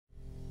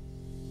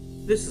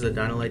This is a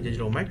Dino-Lite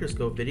digital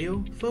microscope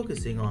video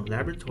focusing on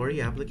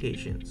laboratory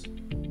applications.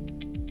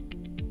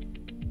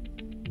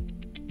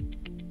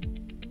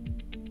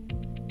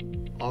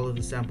 All of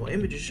the sample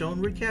images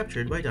shown were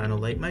captured by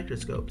Dino-Lite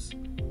microscopes.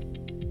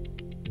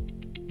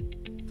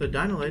 The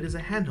Dino-Lite is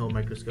a handheld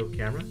microscope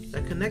camera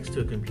that connects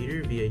to a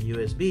computer via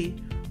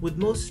USB, with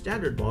most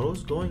standard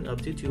models going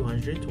up to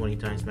 220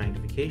 times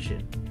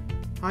magnification.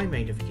 High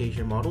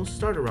magnification models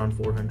start around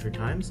 400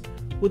 times,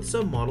 with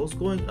some models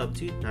going up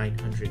to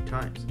 900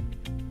 times.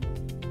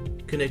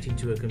 Connecting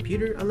to a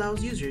computer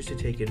allows users to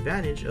take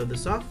advantage of the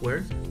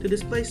software to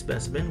display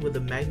specimen with a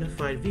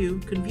magnified view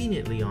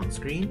conveniently on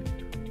screen,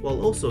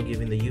 while also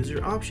giving the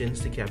user options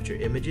to capture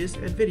images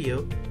and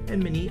video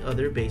and many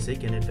other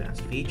basic and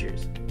advanced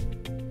features.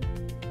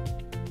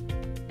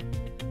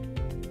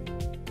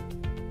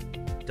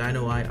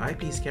 Dino-Eye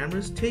eyepiece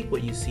cameras take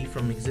what you see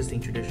from existing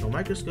traditional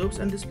microscopes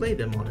and display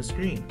them on a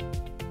screen.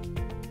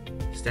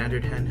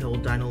 Standard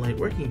handheld Dino-Lite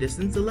working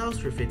distance allows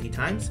for 50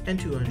 times and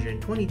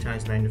 220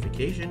 times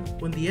magnification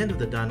when the end of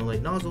the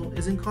Dino-Lite nozzle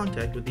is in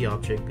contact with the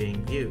object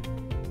being viewed.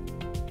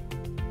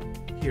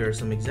 Here are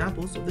some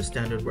examples of the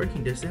standard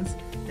working distance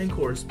and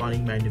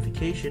corresponding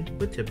magnification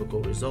with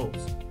typical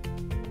results.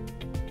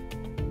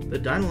 The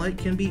Dino-Lite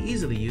can be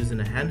easily used in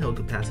a handheld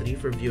capacity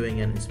for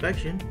viewing and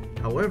inspection.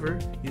 However,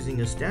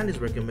 using a stand is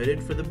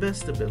recommended for the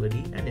best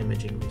stability and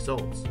imaging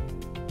results.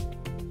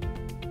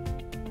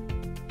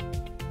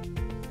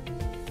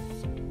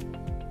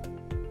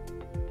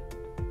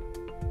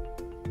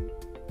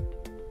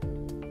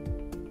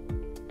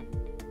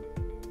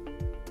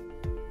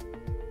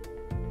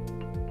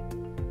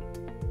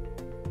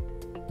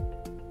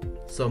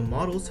 Some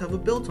models have a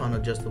built-on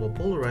adjustable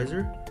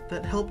polarizer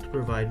that help to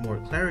provide more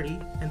clarity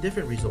and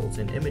different results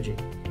in imaging.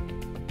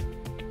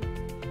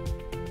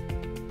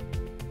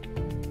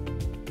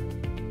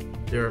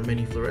 There are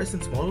many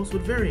fluorescence models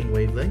with varying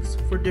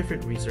wavelengths for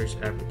different research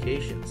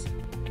applications.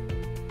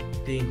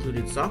 The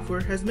included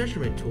software has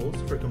measurement tools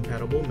for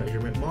compatible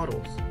measurement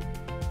models.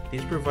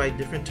 These provide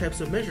different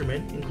types of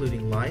measurement,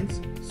 including lines,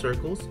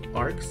 circles,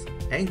 arcs,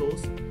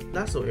 angles,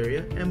 lasso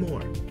area, and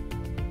more.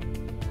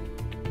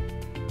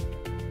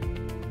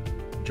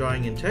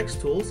 Drawing and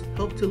text tools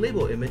help to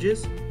label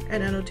images,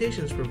 and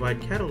annotations provide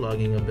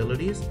cataloging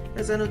abilities,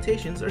 as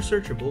annotations are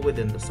searchable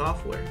within the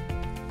software.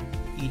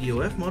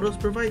 EDOF models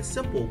provide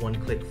simple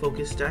one-click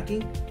focus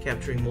stacking,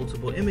 capturing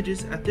multiple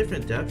images at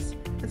different depths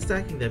and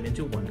stacking them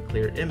into one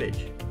clear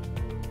image.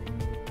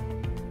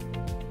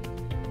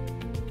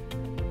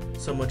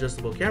 Some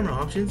adjustable camera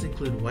options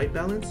include white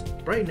balance,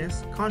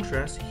 brightness,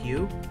 contrast,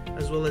 hue,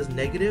 as well as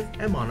negative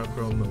and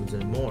monochrome modes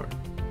and more.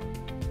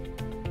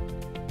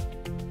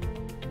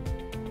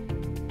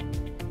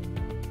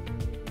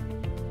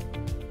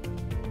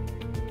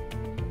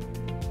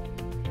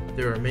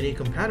 There are many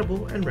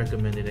compatible and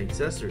recommended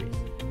accessories.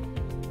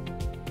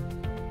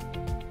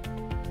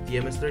 The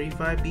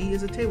MS-35B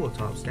is a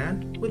tabletop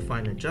stand with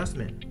fine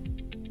adjustment.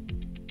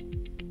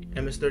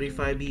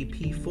 MS-35B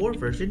P4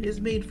 version is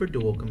made for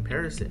dual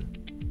comparison.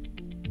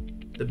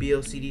 The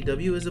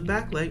BL-CDW is a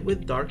backlight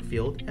with dark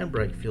field and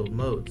bright field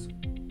modes.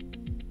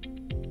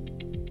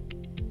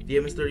 The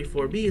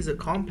MS-34B is a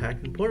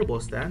compact and portable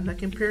stand that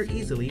can pair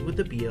easily with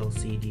the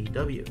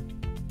BL-CDW.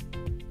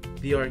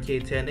 The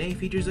RK10A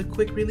features a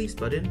quick release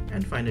button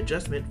and fine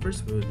adjustment for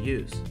smooth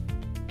use.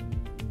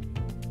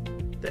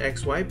 The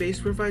XY base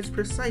provides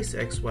precise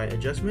XY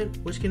adjustment,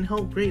 which can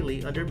help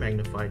greatly under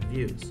magnified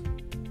views.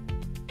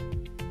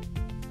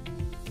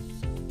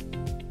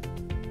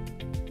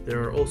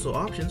 There are also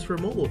options for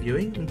mobile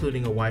viewing,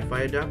 including a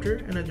Wi-Fi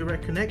adapter and a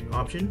direct connect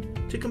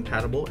option to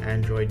compatible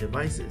Android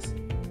devices.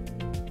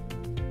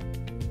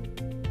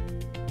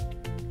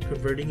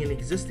 Converting an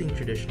existing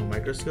traditional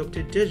microscope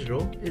to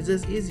digital is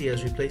as easy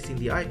as replacing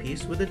the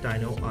eyepiece with a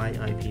Dino-Eye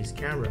eyepiece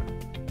camera.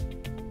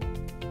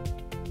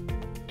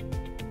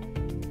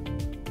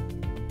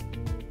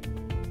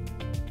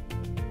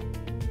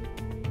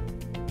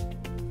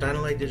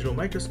 Dino-Lite digital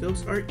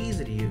microscopes are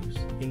easy to use,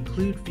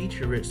 include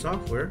feature-rich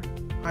software,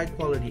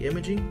 high-quality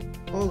imaging,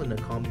 all in a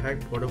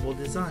compact portable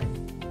design.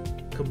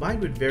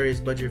 Combined with various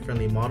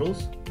budget-friendly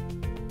models,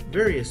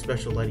 various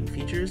special lighting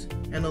features,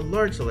 and a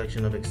large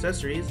selection of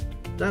accessories,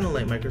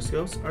 Dino-Lite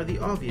microscopes are the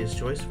obvious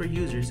choice for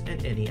users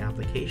in any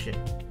application.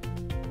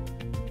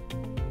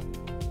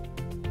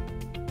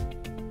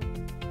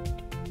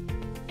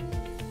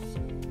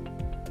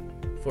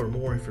 For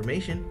more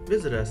information,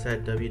 visit us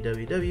at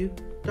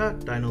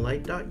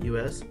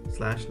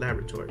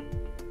www.dinolite.us/laboratory.